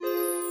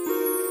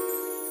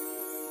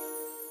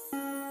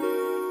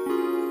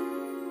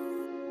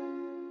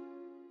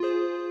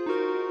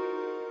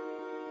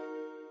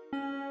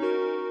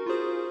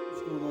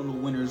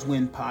Winners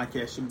Win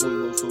podcast. Your boy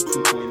Loso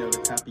 2.0, the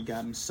copy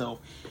god himself.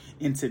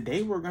 And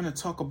today we're going to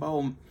talk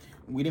about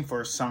waiting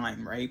for a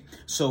sign, right?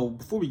 So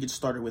before we get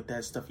started with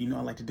that stuff, I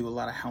like to do a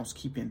lot of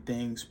housekeeping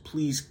things.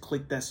 Please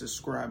click that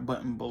subscribe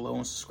button below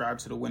and subscribe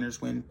to the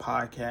Winners Win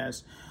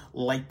podcast.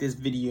 Like this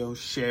video,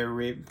 share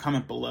it,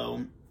 comment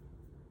below.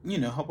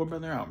 Help our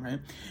brother out, right?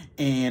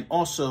 And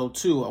also,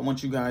 too, I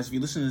want you guys, if you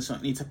listen to this on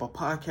any type of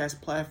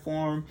podcast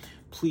platform,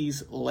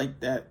 please like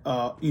that,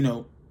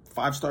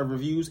 5-star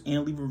reviews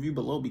and leave a review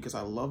below because I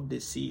love to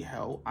see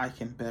how I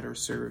can better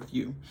serve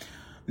you.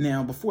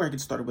 Now, before I get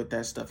started with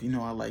that stuff,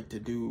 I like to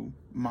do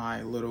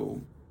my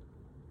little,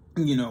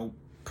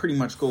 pretty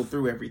much go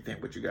through everything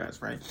with you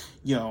guys, right?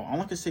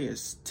 All I can say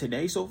is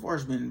today so far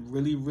has been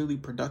really, really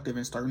productive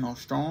and starting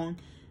off strong.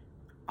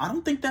 I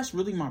don't think that's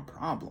really my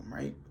problem,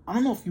 right? I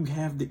don't know if you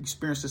have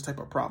experienced this type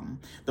of problem.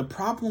 The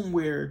problem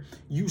where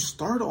you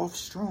start off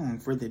strong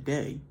for the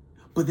day,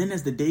 but then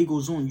as the day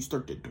goes on, you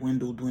start to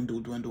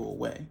dwindle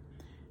away.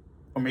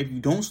 Or maybe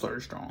you don't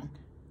start strong.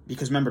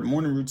 Because remember, the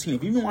morning routine,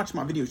 if you've been watching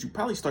my videos, you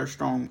probably start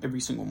strong every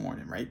single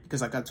morning, right?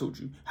 Because like I told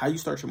you, how you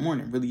start your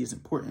morning really is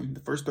important. The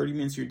first 30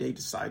 minutes of your day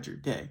decides your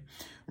day,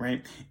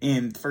 right?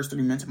 And the first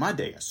 30 minutes of my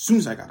day, as soon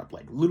as I got up,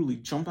 literally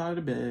jumped out of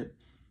the bed,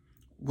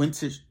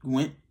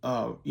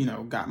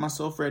 got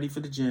myself ready for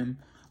the gym,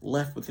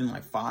 left within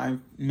 5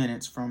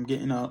 minutes from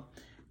getting up,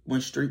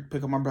 went straight,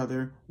 pick up my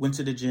brother, went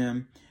to the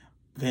gym.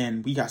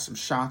 Then we got some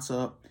shots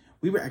up.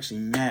 We were actually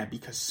mad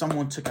because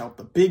someone took out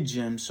the big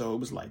gym. So it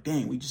was like,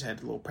 dang, we just had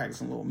a little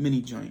practice, a little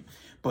mini joint.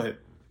 But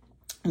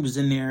it was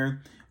in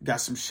there,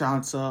 got some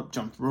shots up,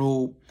 jumped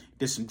rope,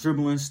 did some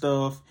dribbling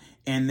stuff.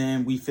 And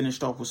then we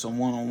finished off with some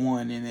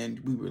one-on-one, and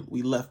then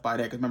we left by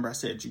that. Because remember I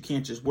said you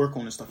can't just work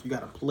on this stuff. You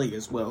got to play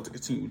as well to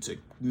continue to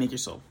make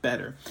yourself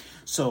better.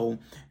 So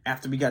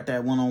after we got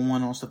that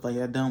one-on-one, all stuff like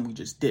that done, we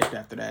just dipped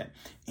after that.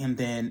 And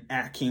then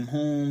I came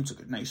home, took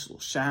a nice little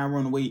shower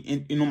on the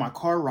way. And my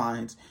car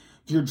rides,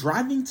 your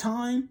driving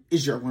time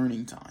is your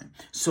learning time.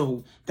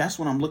 So that's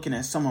when I'm looking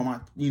at some of my,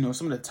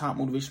 some of the top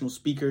motivational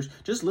speakers,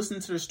 just listening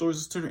to their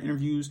stories, to their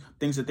interviews,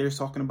 things that they're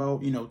talking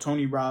about,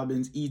 Tony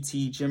Robbins,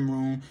 E.T., Jim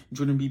Rohn,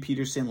 Jordan B.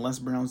 Peterson, Les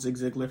Brown, Zig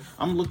Ziglar.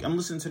 I'm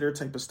listening to their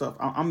type of stuff.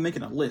 I'm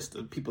making a list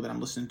of people that I'm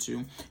listening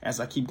to as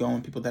I keep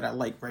going, people that I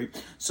like, right?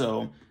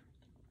 So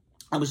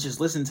I was just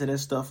listening to that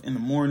stuff in the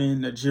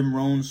morning, the Jim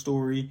Rohn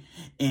story.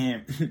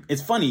 And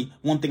it's funny,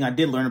 one thing I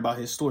did learn about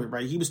his story,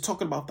 right? He was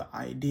talking about the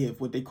idea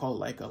of what they call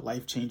a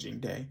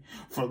life-changing day.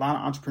 For a lot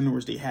of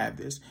entrepreneurs, they have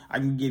this. I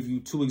can give you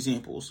 2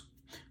 examples.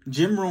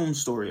 Jim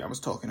Rohn's story I was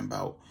talking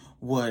about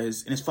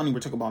was, and it's funny we're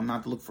talking about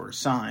not to look for a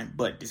sign,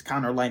 but it's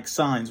kind of like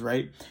signs,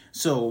 right?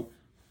 So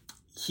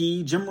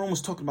Jim Rohn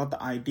was talking about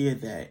the idea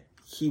that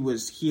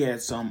he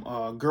had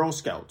some Girl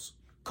Scouts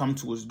come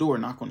to his door,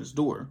 knock on his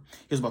door.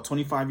 He was about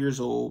 25 years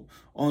old,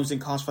 only was in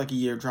college for a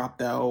year,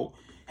 dropped out,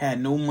 had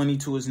no money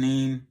to his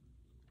name,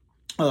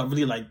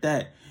 really like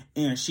that.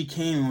 And she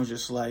came and was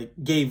just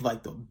gave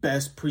the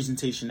best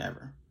presentation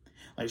ever.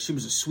 She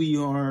was a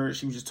sweetheart.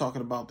 She was just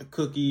talking about the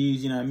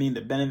cookies,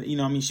 the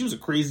benefit, she was a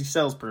crazy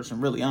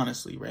salesperson, really,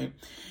 honestly, right?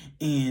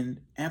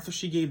 And after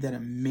she gave that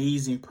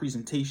amazing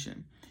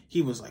presentation,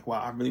 he was like,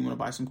 wow, I really want to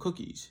buy some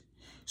cookies.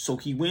 So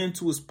he went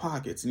into his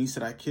pockets and he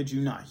said, I kid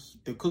you not,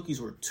 the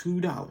cookies were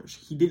 $2.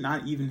 He did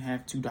not even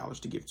have $2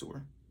 to give to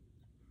her.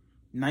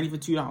 Not even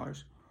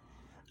 $2.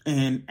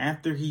 And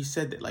after he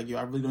said that,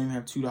 I really don't even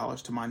have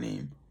 $2 to my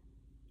name,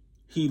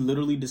 he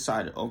literally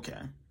decided, okay,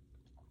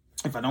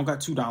 if I don't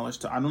got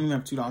I don't even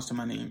have $2 to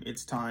my name,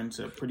 it's time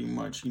to pretty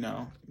much,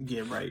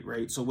 get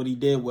right? So what he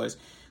did was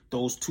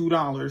those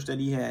 $2 that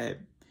he had,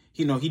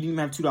 he didn't even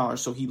have $2,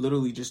 so he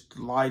literally just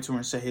lied to her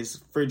and said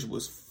his fridge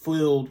was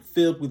filled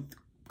with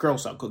Girl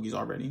Scout cookies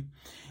already.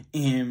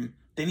 And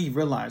then he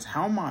realized,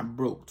 how am I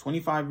broke?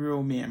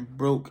 25-year-old man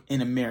broke in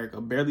America,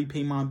 barely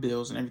pay my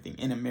bills and everything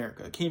in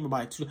America. Can't even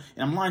buy $2,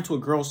 and I'm lying to a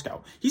Girl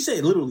Scout. He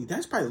said literally,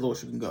 that's probably the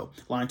lowest you can go,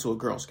 lying to a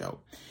Girl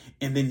Scout.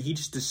 And then he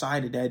just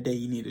decided that day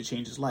he needed to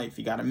change his life.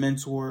 He got a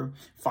mentor.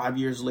 5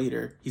 years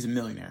later, he's a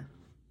millionaire,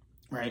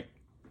 right?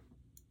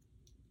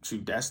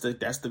 Shoot, that's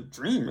the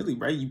dream, really,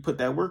 right? You put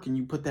that work and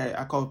you put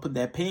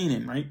that pain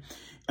in, right?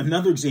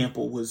 Another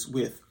example was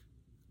with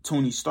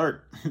Tony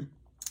Stark.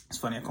 It's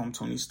funny, I call him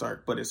Tony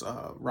Stark, but it's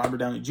Robert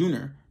Downey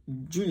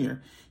Jr.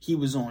 He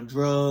was on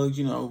drugs,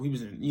 he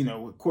was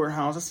in,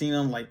 courthouse. I seen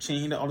him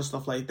chained, all the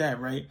stuff like that,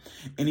 right?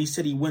 And he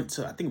said he went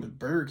to, I think it was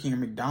Burger King or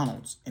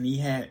McDonald's, and he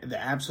had the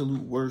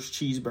absolute worst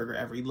cheeseburger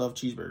ever. He loved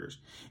cheeseburgers.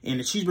 And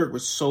the cheeseburger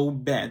was so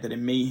bad that it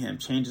made him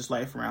change his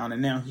life around.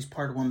 And now he's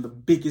part of one of the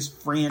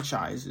biggest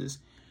franchises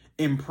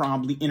in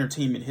probably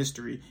entertainment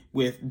history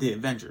with the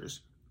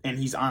Avengers. And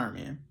he's Iron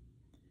Man.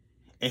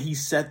 And he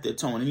set the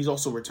tone. And he's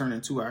also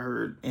returning to, I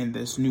heard, in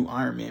this new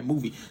Iron Man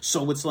movie.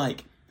 So it's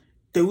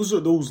those are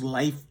those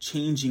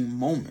life-changing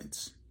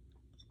moments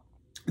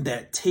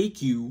that take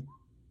you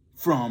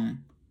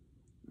from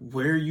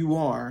where you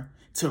are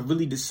to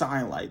really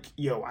decide,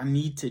 I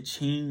need to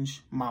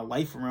change my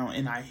life around.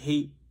 And I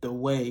hate the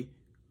way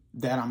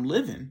that I'm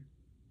living.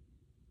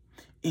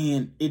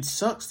 And it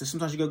sucks that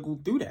sometimes you got to go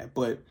through that.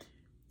 But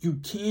you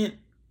can't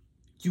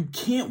You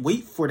can't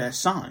wait for that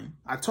sign.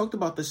 I talked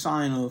about the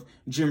sign of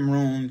Jim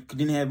Rohn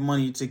didn't have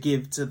money to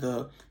give to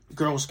the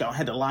Girl Scout,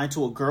 had to lie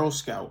to a Girl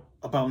Scout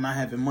about not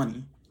having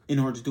money in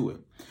order to do it.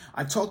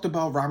 I talked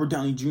about Robert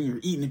Downey Jr.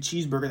 eating a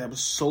cheeseburger that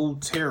was so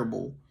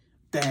terrible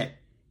that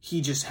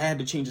he just had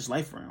to change his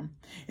life around.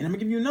 And I'm going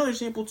to give you another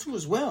example too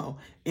as well.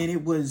 And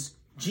it was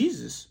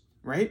Jesus,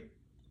 right?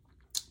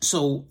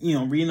 So,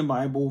 reading the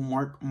Bible,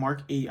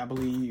 Mark 8, I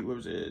believe, what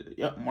was it?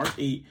 Yep, Mark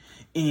 8.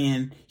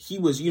 And he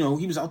was, he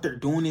was out there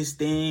doing his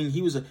thing.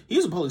 He was a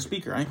public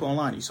speaker, I ain't gonna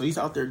lie to you. So he's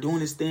out there doing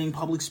his thing,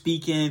 public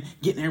speaking,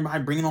 getting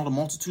everybody, bringing all the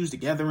multitudes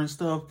together and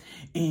stuff.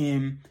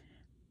 And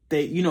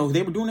they,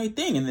 they were doing their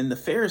thing. And then the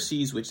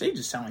Pharisees, which they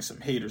just sound like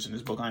some haters in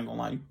this book, I ain't gonna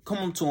lie to you, come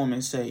up to him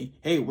and say,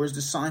 hey, where's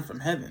the sign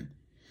from heaven?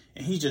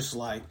 And he's just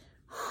like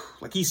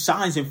he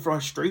sighs in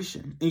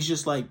frustration. And he's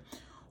just like,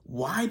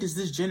 why does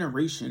this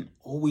generation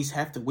always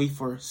have to wait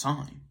for a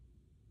sign?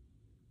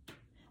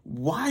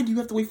 Why do you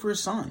have to wait for a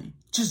sign?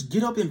 Just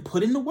get up and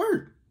put in the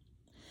work.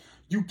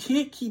 You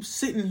can't keep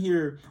sitting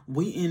here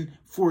waiting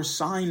for a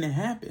sign to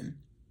happen.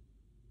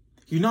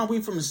 You're not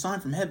waiting for a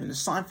sign from heaven, a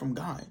sign from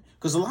God.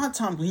 Because a lot of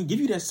times when he give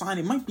you that sign,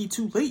 it might be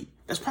too late.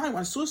 That's probably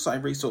why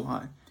suicide rate's so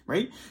high,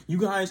 right? You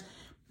guys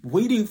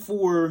waiting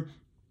for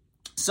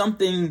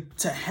something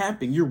to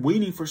happen. You're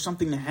waiting for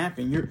something to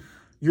happen.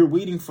 You're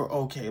waiting for,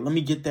 okay, let me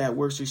get that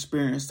works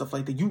experience, stuff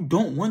like that. You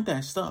don't want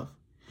that stuff.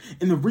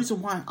 And the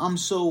reason why I'm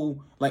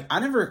so, I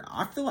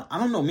feel like, I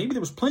don't know, maybe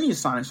there was plenty of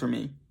signs for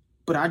me,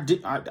 but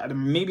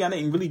maybe I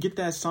didn't really get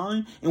that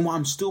sign. And why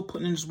I'm still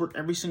putting in this work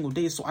every single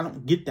day is so I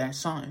don't get that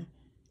sign.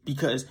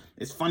 Because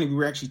it's funny, we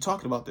were actually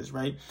talking about this,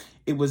 right?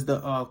 It was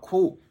the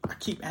quote, I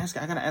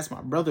gotta ask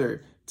my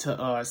brother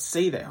to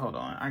say that. Hold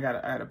on, I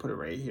gotta put it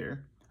right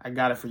here. I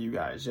got it for you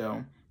guys,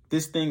 yo.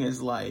 This thing is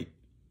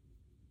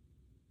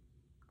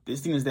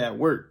that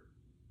work.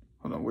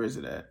 Hold on, where is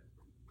it at?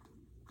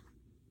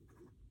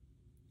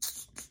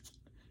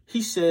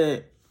 He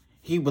said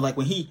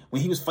when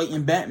he was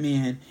fighting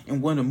Batman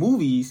in one of the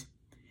movies,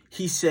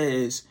 he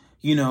says,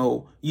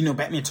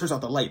 Batman turns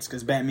out the lights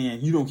because Batman,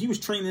 he was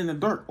trained in the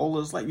dark all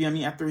his life.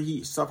 After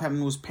he stopped having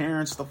those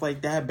parents, stuff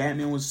like that,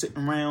 Batman was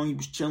sitting around, he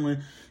was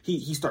chilling.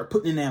 He started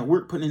putting in that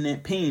work, putting in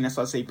that pain. That's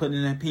why I say putting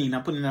in that pain,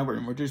 not putting in that work.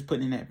 We're just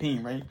putting in that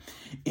pain, right?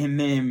 And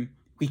then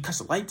we cut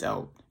the lights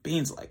out.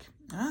 Bane's like,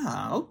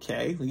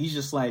 okay. He's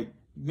just like,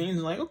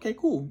 Bane's like, okay,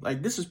 cool.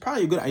 This is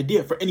probably a good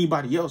idea for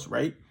anybody else,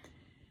 right?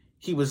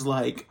 He was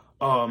like,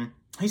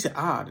 he said,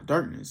 the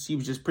darkness. He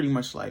was just pretty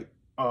much like,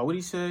 what did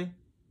he say?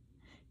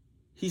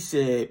 He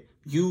said,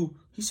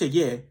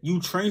 yeah,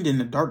 you trained in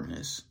the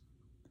darkness,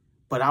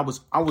 but I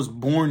was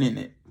born in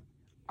it.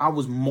 I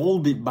was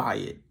molded by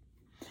it.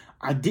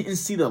 I didn't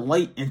see the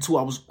light until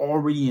I was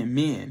already a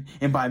man.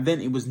 And by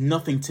then it was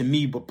nothing to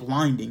me but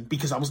blinding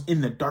because I was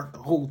in the dark the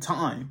whole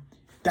time.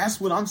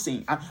 That's what I'm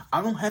saying.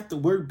 I don't have to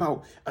worry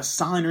about a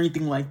sign or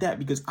anything like that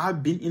because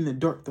I've been in the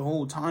dark the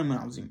whole time when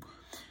I was in.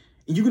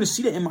 And you're going to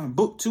see that in my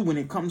book too when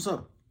it comes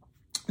up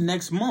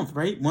next month,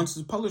 right? Once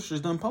the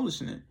publisher's done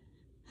publishing it.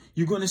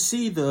 You're going to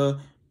see the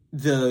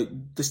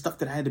stuff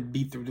that I had to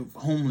be through, the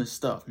homeless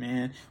stuff,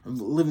 man.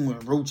 Living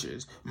with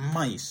roaches,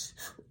 mice,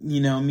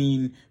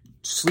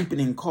 sleeping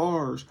in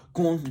cars,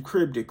 going from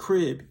crib to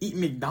crib,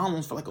 eating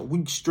McDonald's for a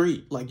week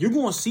straight. You're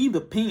going to see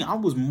the pain. I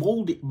was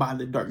molded by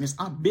the darkness.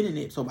 I've been in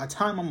it. So by the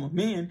time I'm a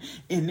man,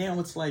 and now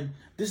it's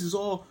this is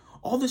all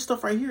this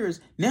stuff right here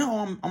is,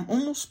 now I'm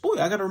almost spoiled.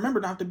 I got to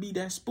remember not to be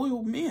that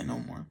spoiled man no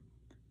more.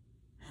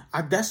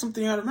 That's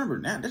something I remember.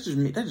 Now that just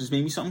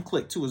made me something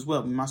click too as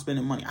well. My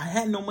spending money. I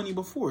had no money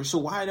before, so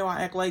why do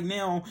I act like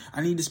now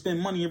I need to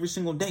spend money every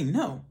single day?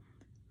 No,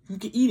 you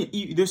can eat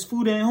it. There's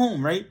food at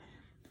home, right?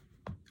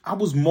 I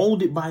was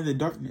molded by the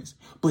darkness,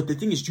 but the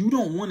thing is, you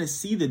don't want to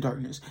see the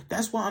darkness.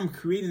 That's why I'm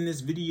creating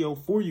this video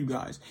for you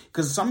guys,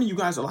 because a lot of you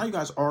guys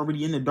are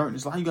already in the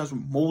darkness. A lot of you guys were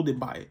molded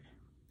by it.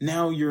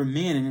 Now you're a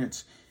man, and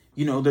it's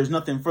there's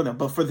nothing for them.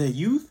 But for the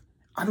youth,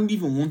 I don't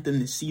even want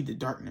them to see the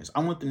darkness. I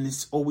want them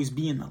to always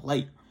be in the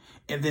light.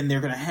 And then they're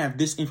going to have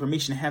this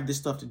information, have this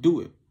stuff to do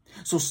it.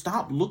 So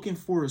stop looking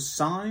for a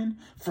sign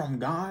from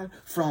God,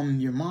 from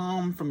your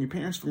mom, from your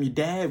parents, from your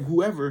dad,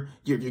 whoever,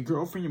 your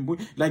girlfriend, your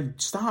boy.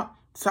 Stop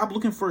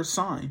looking for a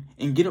sign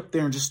and get up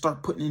there and just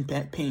start putting in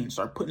that pain.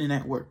 Start putting in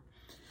that work.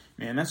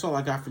 Man, that's all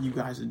I got for you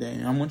guys today.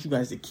 And I want you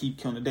guys to keep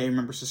killing the day.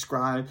 Remember,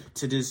 subscribe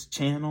to this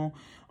channel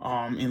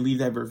and leave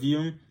that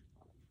review.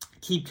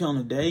 Keep killing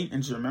the day.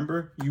 And just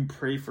remember, you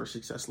pray for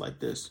success like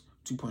this.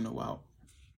 2.0 out.